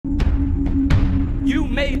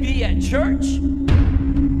may be at church.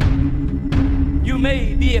 You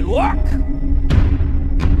may be at work.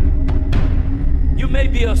 You may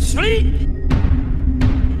be asleep.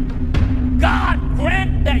 God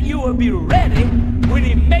grant that you will be ready when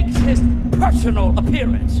he makes his personal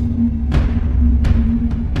appearance.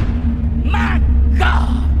 My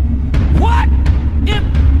God, what if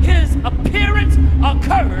his appearance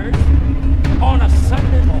occurs on a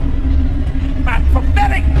Sunday morning? My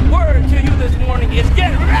prophetic word to you this morning is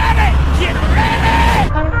get ready! Get ready!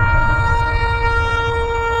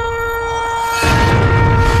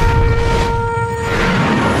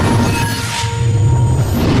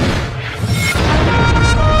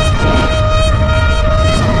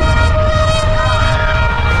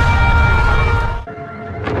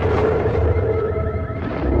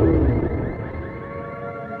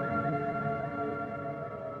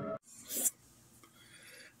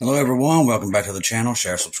 Hello everyone, welcome back to the channel.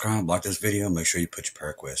 Share, subscribe, like this video, make sure you put your prayer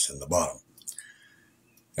requests in the bottom.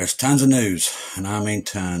 There's tons of news, and I mean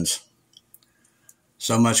tons.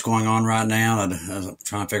 So much going on right now, I'm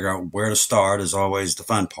trying to figure out where to start is always the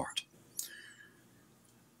fun part.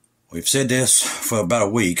 We've said this for about a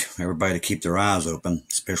week, everybody to keep their eyes open,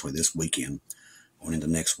 especially this weekend, going into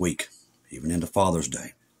next week, even into Father's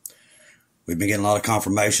Day. We've been getting a lot of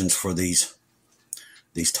confirmations for these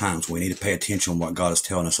times. We need to pay attention to what God is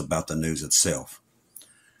telling us about the news itself.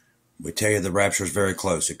 We tell you the rapture is very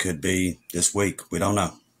close. It could be this week. We don't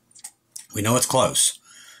know. We know it's close.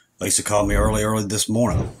 Lisa called me early this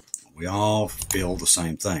morning. We all feel the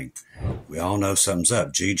same thing. We all know something's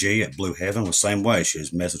up. Gigi at Blue Heaven was the same way. She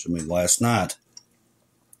was messaging me last night.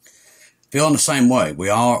 Feeling the same way.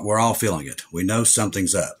 We're all feeling it. We know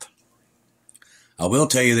something's up. I will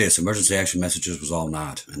tell you this. Emergency action messages was all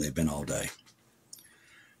night, and they've been all day.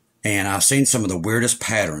 And I've seen some of the weirdest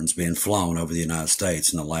patterns being flown over the United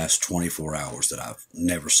States in the last 24 hours that I've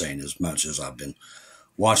never seen, as much as I've been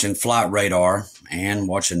watching Flight Radar and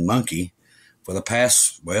watching Monkey for the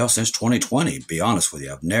past, well, since 2020, to be honest with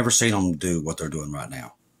you. I've never seen them do what they're doing right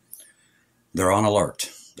now. They're on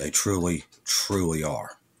alert. They truly, truly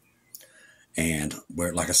are. And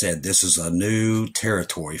like I said, this is a new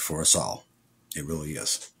territory for us all. It really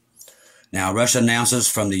is. Now, Russia announces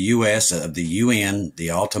from the U.S. of the UN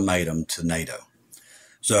the ultimatum to NATO.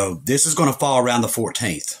 So this is going to fall around the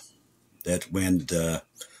 14th. That when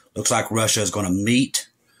looks like Russia is going to meet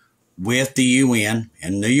with the UN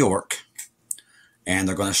in New York, and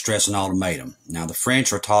they're going to stress an ultimatum. Now, the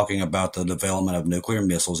French are talking about the development of nuclear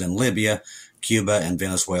missiles in Libya, Cuba, and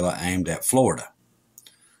Venezuela aimed at Florida.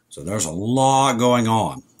 So there's a lot going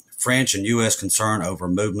on. French and U.S. concern over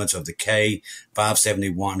movements of the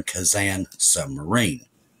K-571 Kazan submarine.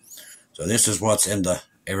 So this is what's in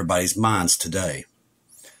everybody's minds today.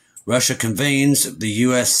 Russia convenes the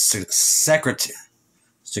U.S.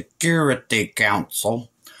 Security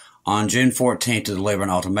Council on June 14th to deliver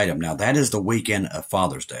an ultimatum. Now, that is the weekend of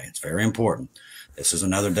Father's Day. It's very important. This is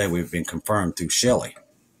another day we've been confirmed through Shelley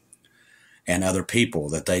and other people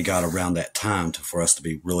that they got around that time for us to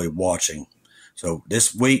be really watching. So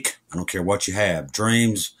this week, I don't care what you have,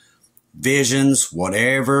 dreams, visions,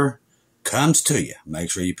 whatever comes to you, make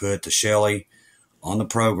sure you put the Shelley on the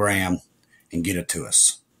program and get it to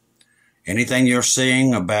us. Anything you're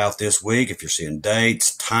seeing about this week, if you're seeing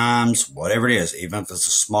dates, times, whatever it is, even if it's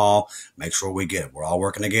a small, make sure we get it. We're all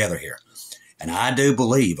working together here. And I do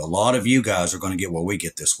believe a lot of you guys are going to get what we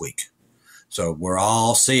get this week. So we're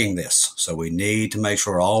all seeing this. So we need to make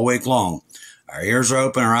sure all week long our ears are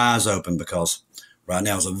open, our eyes open, because right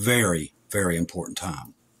now is a very, very important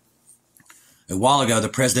time. A while ago, the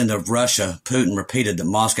president of Russia, Putin, repeated that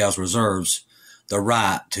Moscow reserves the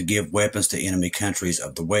right to give weapons to enemy countries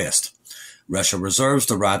of the West. Russia reserves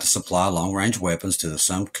the right to supply long-range weapons to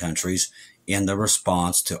some countries in the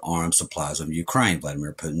response to arms supplies of Ukraine,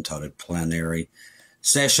 Vladimir Putin told a plenary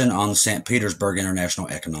session on the St. Petersburg International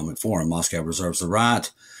Economic Forum. Moscow reserves the right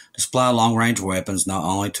to supply long-range weapons not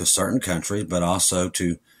only to certain countries, but also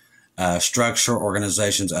to structure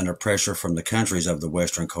organizations under pressure from the countries of the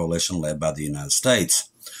Western coalition led by the United States.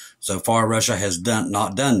 So far, Russia has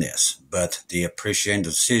not done this, but the appreciated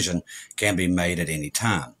decision can be made at any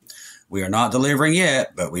time. We are not delivering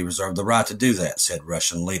yet, but we reserve the right to do that, said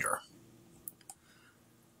Russian leader.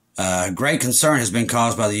 Great concern has been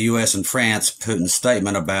caused by the U.S. and France, Putin's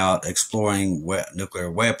statement about exploring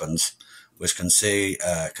nuclear weapons, which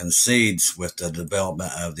concedes with the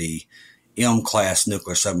development of the M-class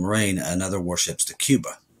nuclear submarine and other warships to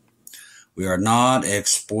Cuba. We are not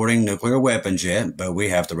exporting nuclear weapons yet, but we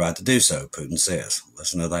have the right to do so, Putin says.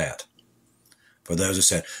 Listen to that. For those who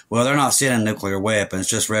said, well, they're not sending nuclear weapons,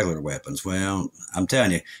 just regular weapons. Well, I'm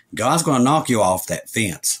telling you, God's going to knock you off that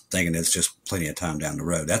fence, thinking it's just plenty of time down the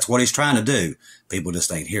road. That's what he's trying to do. People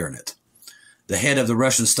just ain't hearing it. The head of the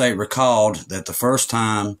Russian state recalled that the first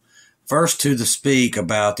to speak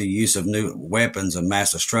about the use of new weapons of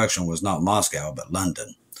mass destruction was not Moscow, but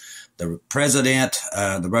London. The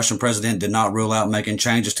Russian president did not rule out making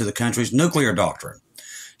changes to the country's nuclear doctrine,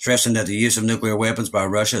 stressing that the use of nuclear weapons by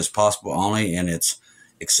Russia is possible only in its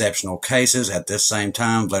exceptional cases. At this same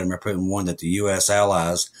time, Vladimir Putin warned that the U.S.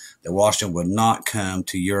 allies that Washington would not come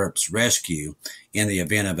to Europe's rescue in the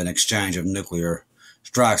event of an exchange of nuclear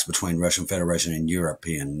strikes between Russian Federation and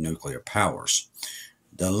European nuclear powers.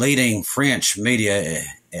 The leading French media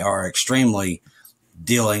are extremely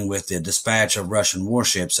dealing with the dispatch of Russian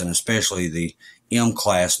warships, and especially the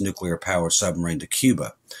M-class nuclear-powered submarine to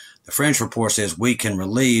Cuba. The French report says we can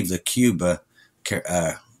relieve the Cuba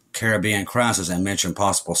Caribbean crisis and mention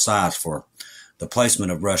possible sites for the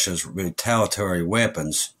placement of Russia's retaliatory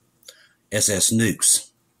weapons, SS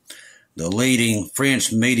nukes. The leading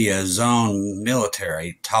French media Zone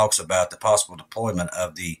Militaire talks about the possible deployment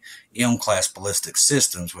of the M-class ballistic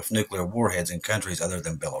systems with nuclear warheads in countries other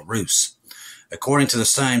than Belarus. According to the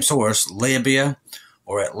same source, Libya,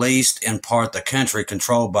 or at least in part the country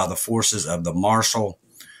controlled by the forces of the Marshal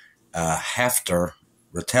Haftar,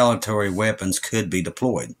 retaliatory weapons could be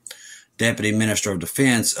deployed. Deputy Minister of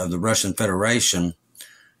Defense of the Russian Federation,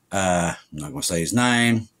 I'm not going to say his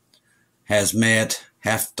name, has met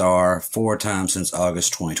Haftar 4 times since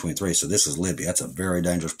August 2023. So this is Libya. That's a very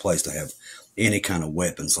dangerous place to have any kind of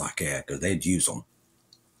weapons like that, because they'd use them.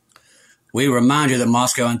 We remind you that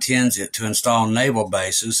Moscow intends to install naval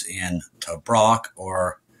bases in Tobruk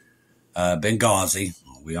or Benghazi.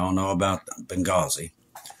 We all know about Benghazi.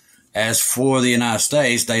 As for the United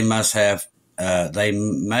States, they may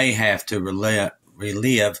have to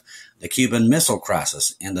relive the Cuban Missile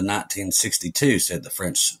Crisis in the 1962, said the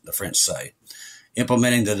French say,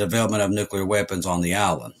 implementing the development of nuclear weapons on the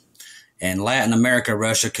island. In Latin America,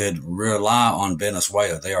 Russia could rely on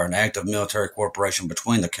Venezuela. They are an active military cooperation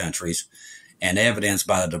between the countries, and evidenced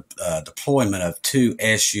by the deployment of 2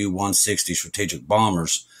 Su-160 strategic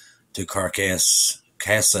bombers to Caracas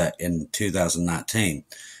in 2019.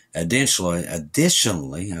 Additionally,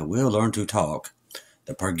 I will learn to talk.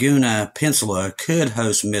 The Perguna Peninsula could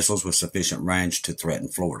host missiles with sufficient range to threaten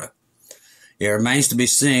Florida. It remains to be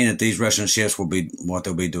seen if these Russian ships will be what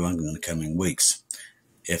they'll be doing in the coming weeks,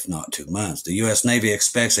 if not 2 months. The U.S. Navy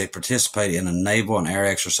expects they participate in the naval and air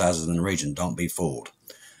exercises in the region. Don't be fooled.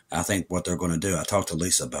 I think what they're going to do, I talked to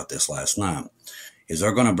Lisa about this last night, is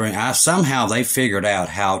they're going to bring, somehow they figured out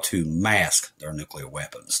how to mask their nuclear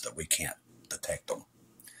weapons, that we can't detect them.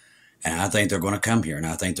 And I think they're going to come here, and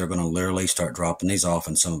I think they're going to literally start dropping these off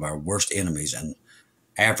in some of our worst enemies in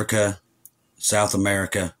Africa, South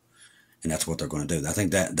America, and that's what they're going to do. I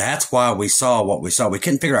think that's why we saw what we saw. We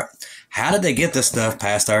couldn't figure out, how did they get this stuff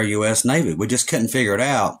past our U.S. Navy? We just couldn't figure it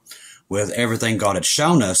out with everything God had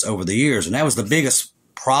shown us over the years, and that was the biggest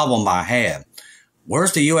problem I had.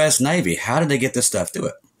 Where's the U.S. Navy? How did they get this stuff to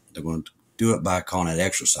it? They're going to do it by calling it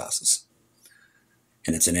exercises.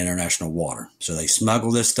 And it's in international water. So they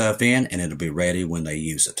smuggle this stuff in, and it'll be ready when they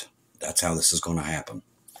use it. That's how this is going to happen.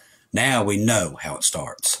 Now we know how it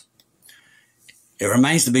starts. It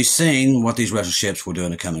remains to be seen what these Russian ships will do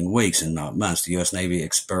in the coming weeks and not months. The U.S. Navy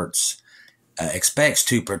expects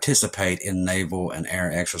to participate in naval and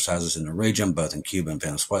air exercises in the region, both in Cuba and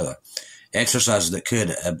Venezuela. Exercises that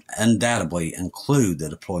could undoubtedly include the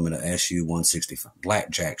deployment of Su-160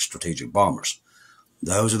 Blackjack strategic bombers.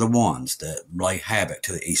 Those are the ones that lay havoc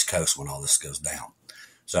to the East Coast when all this goes down.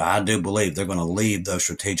 So I do believe they're going to leave those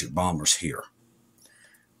strategic bombers here.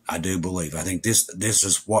 I do believe. I think this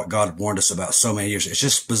is what God warned us about so many years. It's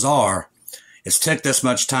just bizarre. It's took this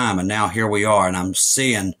much time, and now here we are, and I'm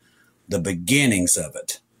seeing the beginnings of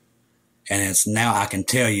it. And it's now I can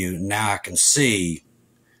tell you, now I can see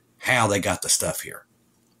how they got the stuff here.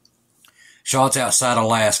 Shots outside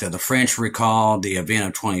Alaska. The French recalled the event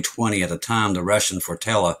of 2020 at the time the Russian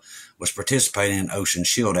flotilla was participating in ocean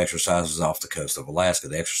shield exercises off the coast of Alaska.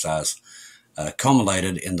 The exercise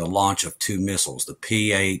culminated in the launch of 2 missiles, the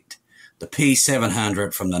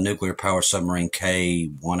P-700 from the nuclear-powered submarine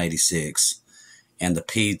K-186 and the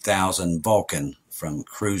P-1000 Vulcan from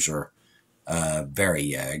cruiser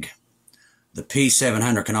Varyag. The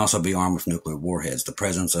P-700 can also be armed with nuclear warheads. The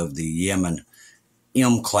presence of the Yemen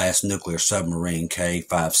M-class nuclear submarine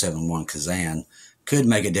K-571 Kazan could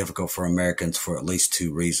make it difficult for Americans for at least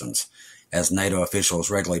 2 reasons. As NATO officials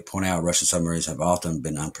regularly point out, Russian submarines have often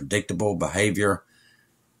been unpredictable behavior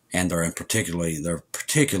and they're particularly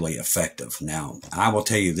effective. Now, I will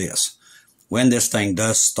tell you this. When this thing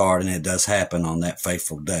does start, and it does happen on that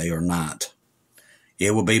fateful day or night,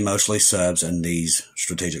 it will be mostly subs and these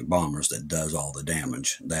strategic bombers that does all the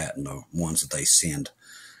damage, that and the ones that they send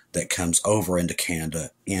that comes over into Canada,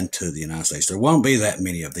 into the United States. There won't be that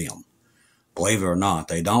many of them. Believe it or not,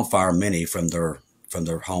 they don't fire many from their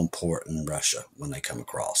home port in Russia when they come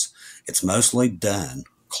across. It's mostly done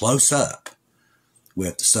close up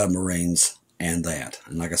with the submarines and that.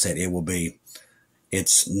 And like I said,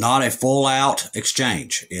 it's not a full-out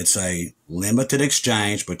exchange. It's a limited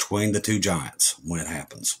exchange between the two giants when it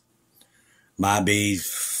happens. Might be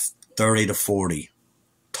 30 to 40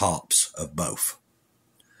 tops of both.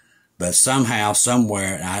 But somehow,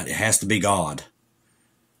 somewhere, it has to be God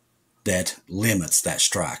that limits that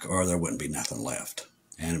strike, or there wouldn't be nothing left.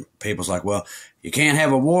 And people's like, well, you can't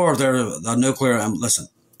have a war if there's a nuclear... listen,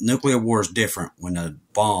 nuclear war is different when a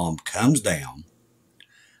bomb comes down.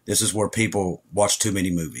 This is where people watch too many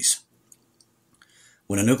movies.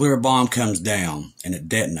 When a nuclear bomb comes down and it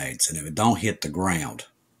detonates, and if it don't hit the ground,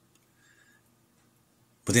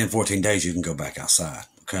 within 14 days you can go back outside,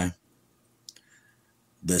 okay?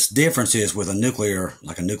 This difference is with a nuclear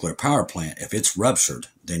power plant, if it's ruptured,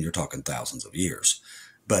 then you're talking thousands of years.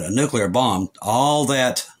 But a nuclear bomb, all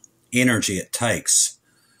that energy it takes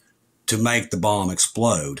to make the bomb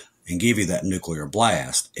explode and give you that nuclear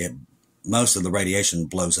blast, most of the radiation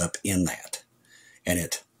blows up in that, and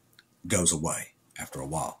it goes away after a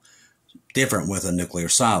while. Different with a nuclear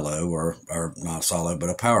silo, or not a silo,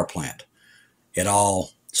 but a power plant. It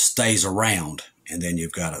all stays around, and then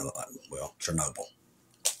you've got Chernobyl.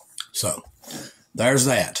 So, there's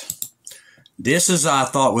that. This I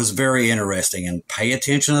thought was very interesting, and pay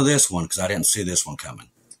attention to this one, because I didn't see this one coming.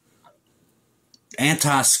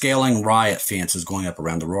 Anti-scaling riot fence is going up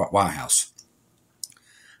around the White House.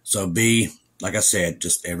 So like I said,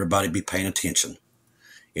 just everybody be paying attention.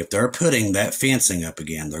 If they're putting that fencing up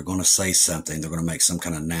again, they're going to say something. They're going to make some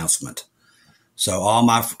kind of announcement. So all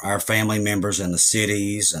our family members in the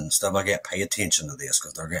cities and stuff like that, pay attention to this,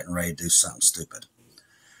 because they're getting ready to do something stupid.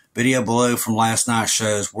 Video below from last night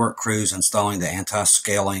shows work crews installing the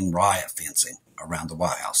anti-scaling riot fencing around the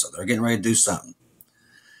White House. So they're getting ready to do something.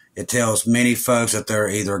 It tells many folks that they're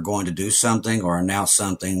either going to do something or announce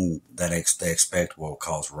something that they expect will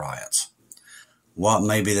cause riots. What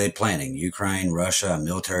maybe they planning? Ukraine, Russia, a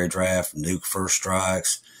military draft, nuke first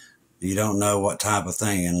strikes. You don't know what type of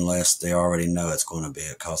thing unless they already know it's going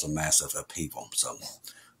to cause a massive upheaval. So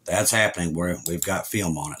that's happening. We've got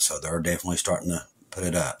film on it, so they're definitely starting to put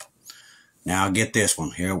it up. Now get this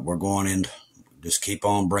one here. We're going in. Just keep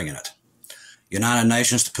on bringing it. United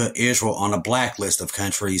Nations to put Israel on a blacklist of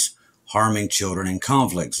countries harming children in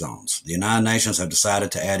conflict zones. The United Nations have decided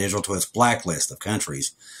to add Israel to its blacklist of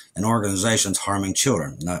countries and organizations harming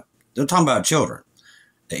children. Now, they're talking about children.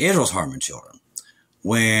 Israel's harming children.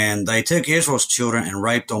 When they took Israel's children and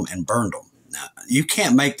raped them and burned them. Now, you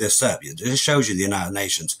can't make this up. It just shows you the United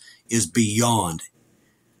Nations is beyond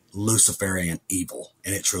Luciferian evil,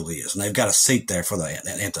 and it truly is. And they've got a seat there for the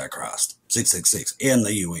Antichrist, 666, in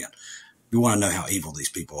the UN. You want to know how evil these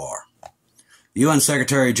people are. UN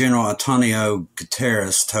Secretary General Antonio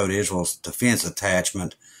Guterres told Israel's defense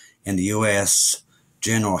attachment in the U.S.,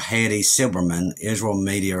 General Hadi Silberman. Israel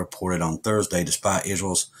media reported on Thursday, despite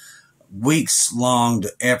Israel's weeks-long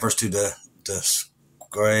efforts to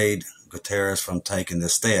dissuade Guterres from taking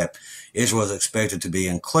this step, Israel is expected to be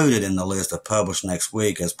included in the list published next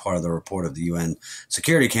week as part of the report of the UN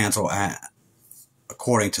Security Council,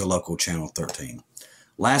 according to local Channel 13.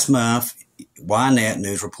 Last month, Ynet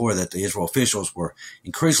News reported that the Israel officials were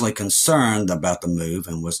increasingly concerned about the move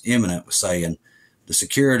and was imminent with saying the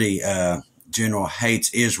security general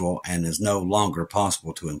hates Israel and is no longer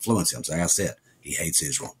possible to influence him. So like I said, he hates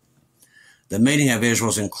Israel. The meaning of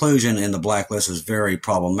Israel's inclusion in the blacklist is very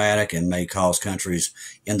problematic and may cause countries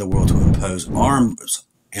in the world to impose arms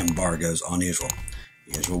embargoes on Israel.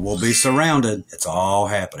 Israel will be surrounded. It's all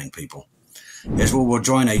happening, people. Israel will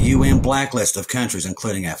join a UN blacklist of countries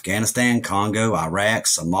including Afghanistan, Congo, Iraq,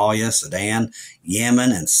 Somalia, Sudan,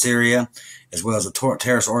 Yemen, and Syria, as well as the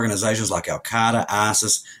terrorist organizations like Al-Qaeda,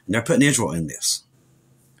 ISIS, and they're putting Israel in this.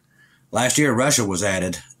 Last year, Russia was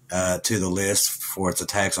added to the list for its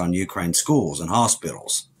attacks on Ukraine schools and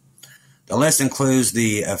hospitals. The list includes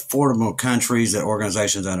the affordable countries that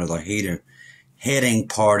organizations under the heading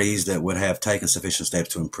parties that would have taken sufficient steps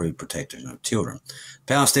to improve protection of children.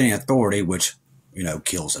 Palestinian Authority, which,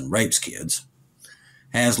 kills and rapes kids,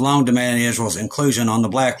 has long demanded Israel's inclusion on the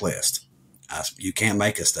blacklist. You can't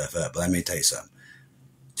make this stuff up, but let me tell you something.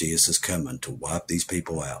 Jesus is coming to wipe these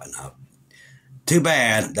people out. And too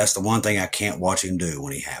bad. That's the one thing I can't watch him do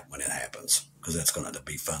when it happens, because that's going to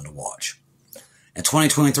be fun to watch. In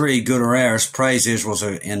 2023, Guterres praised Israel's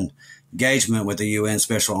engagement with the UN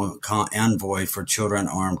Special Envoy for Children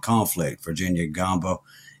Armed Conflict, Virginia Gamba,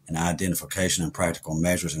 and identification and practical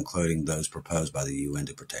measures, including those proposed by the UN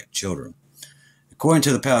to protect children. According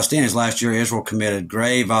to the Palestinians, last year Israel committed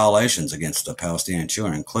grave violations against the Palestinian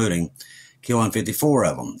children, including killing 54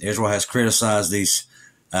 of them. Israel has criticized these.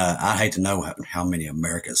 I hate to know how many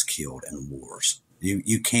Americans killed in wars.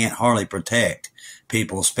 You can't hardly protect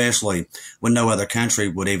people, especially when no other country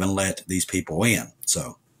would even let these people in.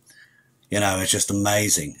 So, it's just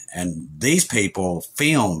amazing. And these people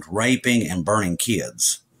filmed raping and burning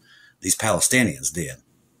kids. These Palestinians did.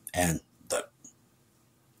 And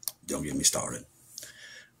don't get me started.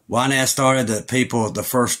 YNAS started that the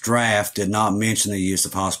first draft did not mention the use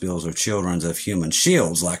of hospitals or children as human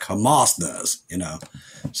shields like Hamas does,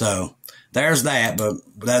 So there's that. But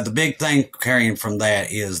the big thing carrying from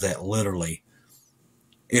that is that literally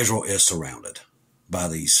Israel is surrounded by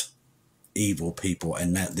these evil people,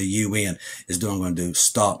 and that the UN is going to do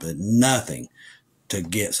stop at nothing to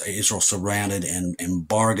get Israel surrounded and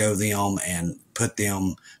embargo them and put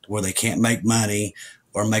them to where they can't make money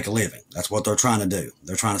or make a living. That's what they're trying to do.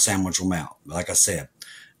 They're trying to sandwich them out. Like I said,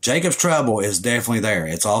 Jacob's trouble is definitely there.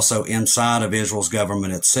 It's also inside of Israel's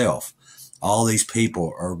government itself. All these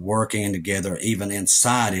people are working together, even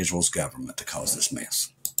inside Israel's government, to cause this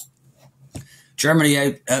mess. Germany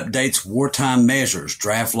updates wartime measures.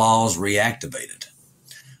 Draft laws reactivated.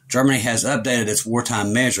 Germany has updated its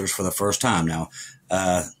wartime measures for the first time. Now,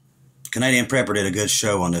 Canadian Prepper did a good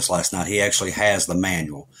show on this last night. He actually has the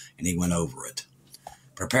manual, and he went over it.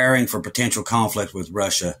 Preparing for potential conflict with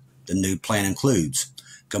Russia, the new plan includes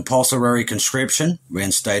compulsory conscription,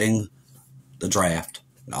 reinstating the draft.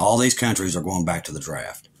 All these countries are going back to the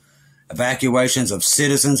draft. Evacuations of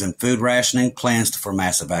citizens and food rationing, plans for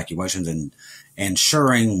mass evacuations, and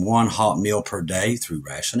ensuring one hot meal per day through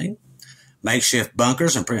rationing. Makeshift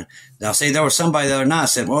bunkers. Now, see, there was somebody the other night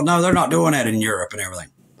said, well, no, they're not doing that in Europe and everything.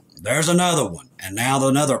 There's another one, and now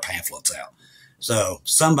another pamphlet's out. So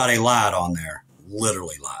somebody lied on there,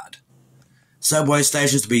 literally lied. Subway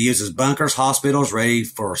stations to be used as bunkers, hospitals ready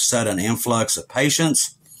for sudden influx of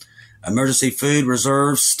patients. Emergency food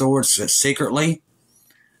reserves stored secretly.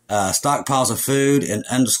 Stockpiles of food in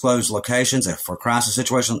undisclosed locations for crisis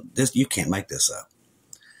situations. You can't make this up.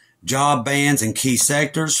 Job bans in key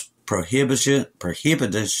sectors. Prohibition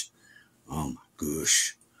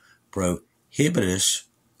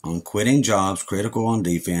on quitting jobs critical on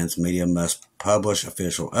defense. Media must publish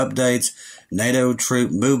official updates. NATO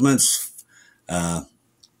troop movements. The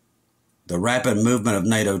rapid movement of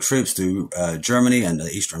NATO troops through Germany and the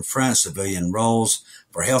Eastern Front. Civilian roles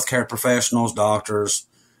for healthcare professionals, doctors,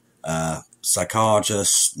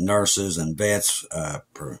 psychologists, nurses, and vets.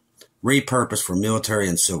 Repurposed for military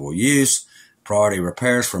and civil use. Priority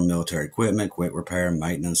repairs for military equipment, quick repair and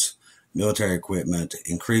maintenance, military equipment,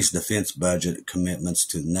 increased defense budget commitments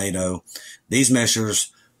to NATO. These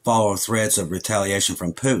measures follow threats of retaliation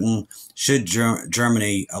from Putin should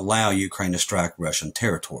Germany allow Ukraine to strike Russian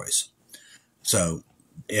territories. So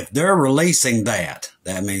if they're releasing that,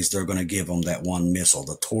 that means they're going to give them that one missile,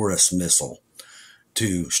 the Taurus missile,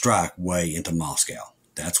 to strike way into Moscow.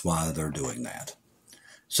 That's why they're doing that.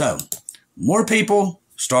 So more people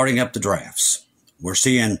starting up the drafts. We're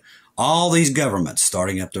seeing all these governments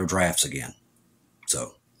starting up their drafts again.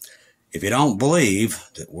 So if you don't believe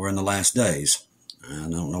that we're in the last days, I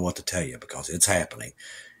don't know what to tell you, because it's happening,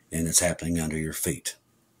 and it's happening under your feet.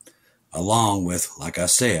 Along with, like I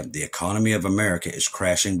said, the economy of America is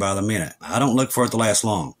crashing by the minute. I don't look for it to last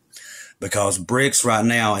long, because BRICS right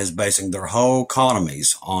now is basing their whole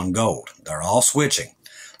economies on gold. They're all switching.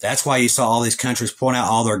 That's why you saw all these countries pulling out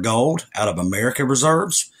all their gold out of America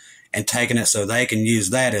reserves and taking it so they can use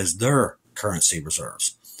that as their currency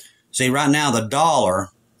reserves. See, right now, the dollar,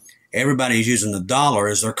 everybody's using the dollar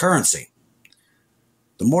as their currency.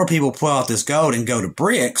 The more people pull out this gold and go to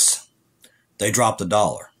BRICS, they drop the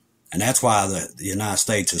dollar. And that's why the United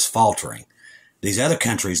States is faltering. These other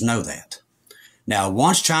countries know that. Now,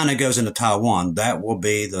 once China goes into Taiwan, that will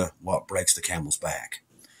be what breaks the camel's back,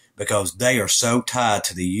 because they are so tied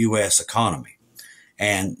to the U.S. economy.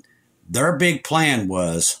 And their big plan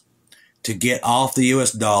was to get off the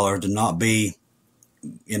U.S. dollar, to not be,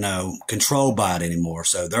 controlled by it anymore.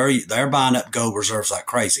 So they're buying up gold reserves like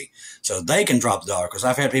crazy, so they can drop the dollar. Because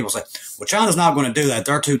I've had people say, well, China's not going to do that.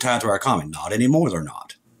 They're too tied to our economy. Not anymore, they're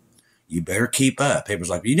not. You better keep up. People's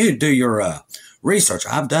like, you need to do your research.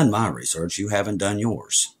 I've done my research. You haven't done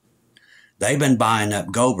yours. They've been buying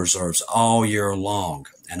up gold reserves all year long.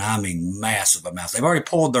 And I mean massive amounts. They've already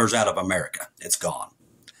pulled theirs out of America. It's gone.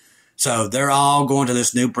 So they're all going to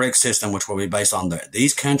this new BRIC system, which will be based on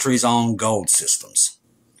these countries' own gold systems.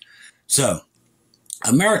 So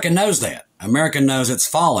America knows that. America knows it's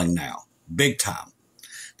falling now, big time.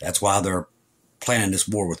 That's why they're planning this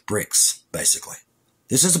war with BRICS, basically.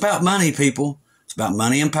 This is about money, people. It's about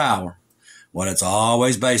money and power. What it's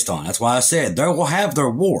always based on. That's why I said they will have their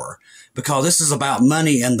war, because this is about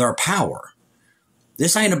money and their power.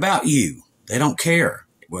 This ain't about you. They don't care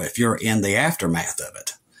if you're in the aftermath of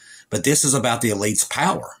it. But this is about the elite's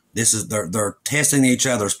power. This is they're testing each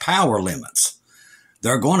other's power limits.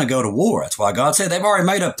 They're going to go to war. That's why God said they've already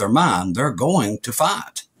made up their mind. They're going to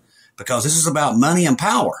fight, because this is about money and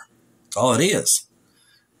power. That's all it is.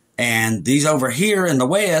 And these over here in the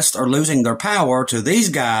West are losing their power to these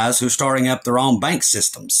guys who are starting up their own bank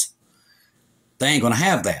systems. They ain't going to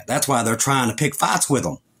have that. That's why they're trying to pick fights with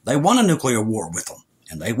them. They want a nuclear war with them,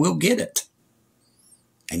 and they will get it.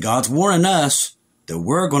 And God's warning us that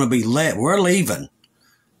we're going to be we're leaving,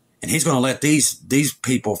 and he's going to let these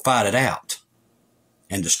people fight it out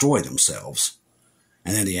and destroy themselves.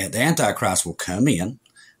 And then the Antichrist will come in,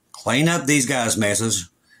 clean up these guys' messes,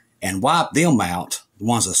 and wipe them out, the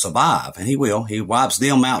ones that survive. And he will. He wipes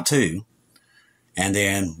them out too. And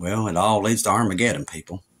then, well, it all leads to Armageddon,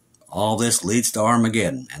 people. All this leads to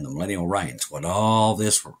Armageddon and the millennial reigns. What all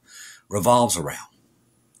this revolves around.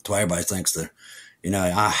 That's why everybody thinks that,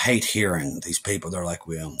 I hate hearing these people. They're like,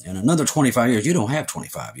 well, in another 25 years, you don't have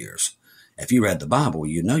 25 years. If you read the Bible,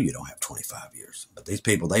 you know you don't have 25 years. But these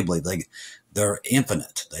people, they believe they're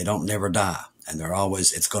infinite. They don't never die. And they're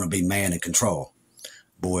always, it's going to be man in control.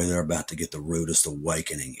 Boy, they're about to get the rudest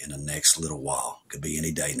awakening in the next little while. Could be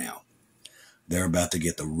any day now. They're about to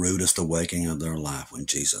get the rudest awakening of their life when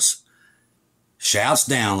Jesus shouts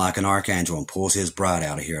down like an archangel and pulls his bride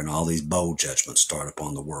out of here, and all these bowl judgments start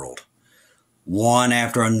upon the world. One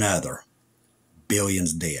after another.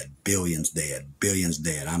 Billions dead, billions dead, billions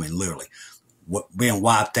dead. I mean, literally, being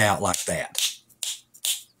wiped out like that.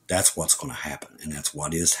 That's what's going to happen, and that's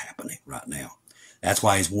what is happening right now. That's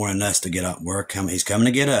why he's warning us to get up. He's coming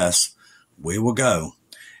to get us. We will go.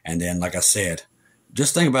 And then, like I said,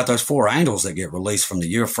 just think about those 4 angels that get released from the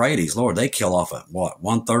Euphrates. Lord, they kill off,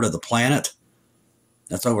 1/3 of the planet?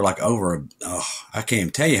 That's I can't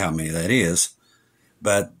even tell you how many that is.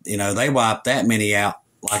 But, they wipe that many out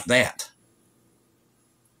like that.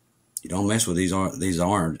 You don't mess with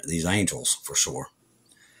these angels, for sure.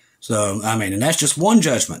 So, and that's just one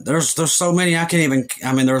judgment. There's so many,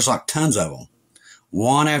 there's like tons of them.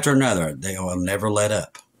 One after another, they will never let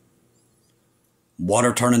up.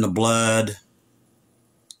 Water turning to blood,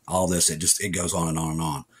 all this, it goes on and on and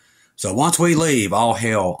on. So once we leave, all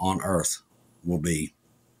hell on earth will be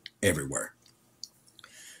everywhere.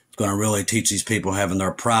 It's going to really teach these people having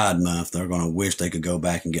their Pride Month. They're going to wish they could go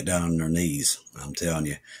back and get down on their knees, I'm telling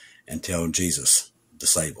you, and tell Jesus to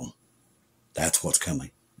save them. That's what's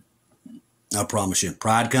coming. I promise you,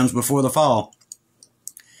 pride comes before the fall.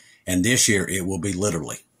 And this year, it will be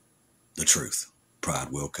literally the truth.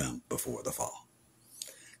 Pride will come before the fall.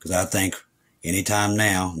 Because I think anytime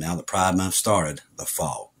now that Pride Month started, the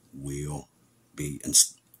fall will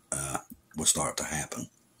start to happen.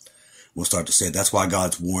 We'll start to see it. That's why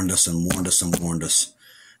God's warned us and warned us and warned us.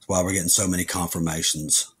 That's why we're getting so many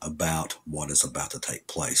confirmations about what is about to take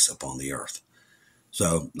place upon the earth.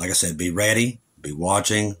 So, like I said, be ready, be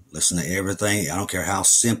watching, listen to everything. I don't care how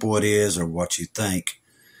simple it is or what you think.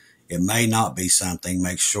 It may not be something.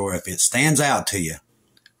 Make sure if it stands out to you,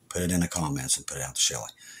 put it in the comments and put it out to Shelly.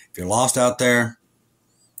 If you're lost out there,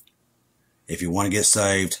 if you want to get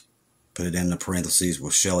saved, put it in the parentheses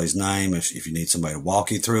with Shelly's name if you need somebody to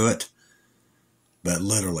walk you through it. But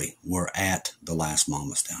literally, we're at the last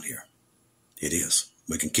moments down here. It is.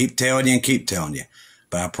 We can keep telling you,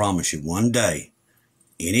 but I promise you, one day,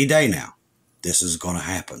 any day now, this is going to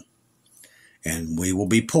happen. And we will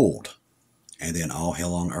be pulled. And then all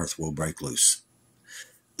hell on earth will break loose.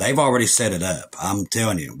 They've already set it up. I'm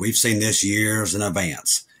telling you, we've seen this years in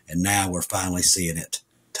advance. And now we're finally seeing it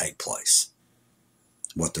take place.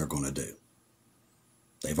 What they're going to do.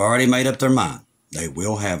 They've already made up their mind. They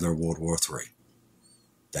will have their World War III.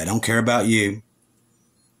 They don't care about you.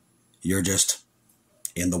 You're just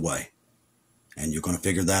in the way. And you're going to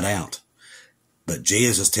figure that out. But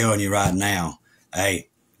Jesus is telling you right now, hey,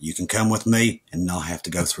 you can come with me and not have to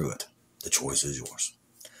go through it. The choice is yours.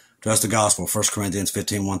 Trust the gospel. 1 Corinthians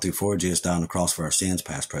 15:1-4. Jesus died on the cross for our sins,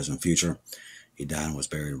 past, present, and future. He died and was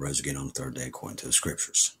buried and rose again on the 3rd day according to the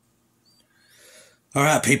scriptures. All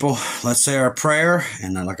right, people, let's say our prayer.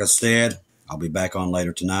 And like I said, I'll be back on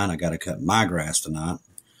later tonight. I got to cut my grass tonight.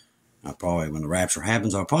 I probably, when the rapture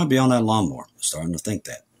happens, I'll probably be on that lawnmower. I'm starting to think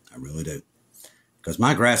that. I really do. Because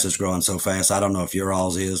my grass is growing so fast, I don't know if your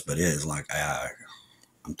all's is, but it is like,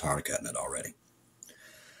 I'm tired of cutting it already.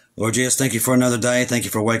 Lord Jesus, thank you for another day. Thank you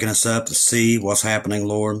for waking us up to see what's happening,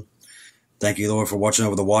 Lord. Thank you, Lord, for watching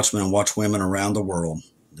over the watchmen and watchwomen around the world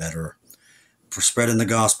that are for spreading the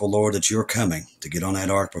gospel, Lord, that you're coming to get on that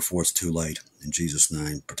ark before it's too late. In Jesus'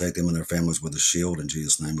 name, protect them and their families with a shield. In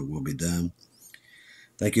Jesus' name, it will be done.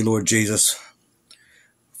 Thank you, Lord Jesus,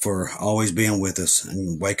 for always being with us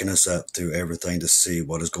and waking us up through everything to see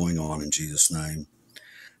what is going on. In Jesus' name,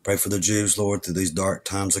 pray for the Jews, Lord, through these dark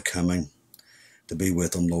times of coming, to be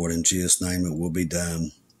with them, Lord. In Jesus' name, it will be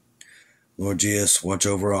done. Lord Jesus, watch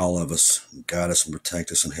over all of us, guide us and protect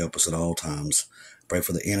us and help us at all times. Pray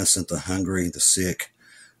for the innocent, the hungry, the sick,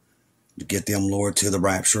 to get them, Lord, to the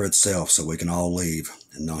rapture itself so we can all leave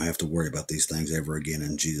and not have to worry about these things ever again.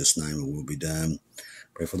 In Jesus' name, it will be done.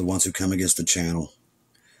 Pray for the ones who come against the channel,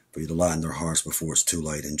 for you to lighten their hearts before it's too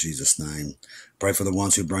late. In Jesus' name. Pray for the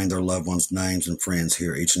ones who bring their loved ones' names and friends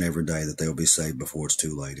here each and every day, that they'll be saved before it's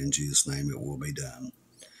too late. In Jesus' name, it will be done.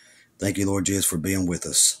 Thank you, Lord Jesus, for being with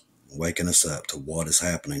us, waking us up to what is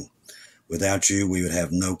happening. Without you, we would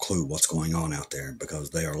have no clue what's going on out there,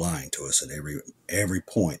 because they are lying to us at every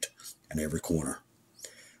point and every corner.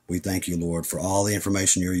 We thank you, Lord, for all the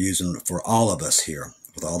information you're using for all of us here,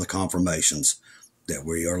 with all the confirmations that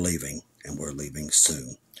we are leaving, and we're leaving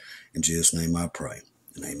soon. In Jesus' name I pray,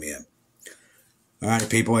 and amen. All right,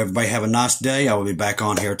 people, everybody have a nice day. I will be back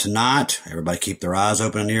on here tonight. Everybody keep their eyes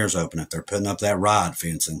open and ears open. If they're putting up that rod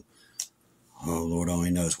fencing, oh, Lord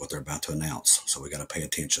only knows what they're about to announce, so we got to pay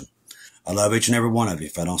attention. I love each and every one of you.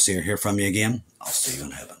 If I don't see or hear from you again, I'll see you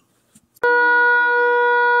in heaven.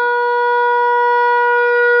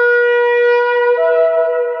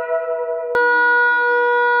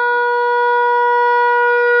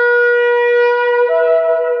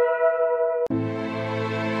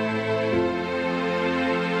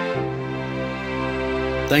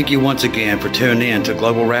 Thank you once again for tuning in to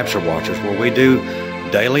Global Rapture Watchers, where we do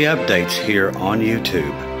daily updates here on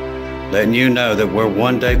YouTube, letting you know that we're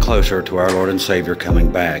one day closer to our Lord and Savior coming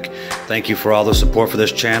back. Thank you for all the support for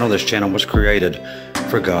this channel. This channel was created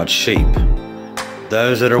for God's sheep,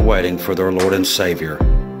 those that are waiting for their Lord and Savior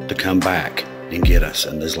to come back and get us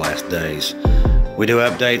in these last days. We do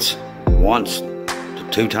updates once to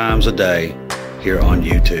 2 times a day here on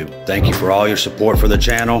YouTube. Thank you for all your support for the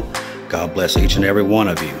channel. God bless each and every one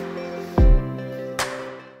of you.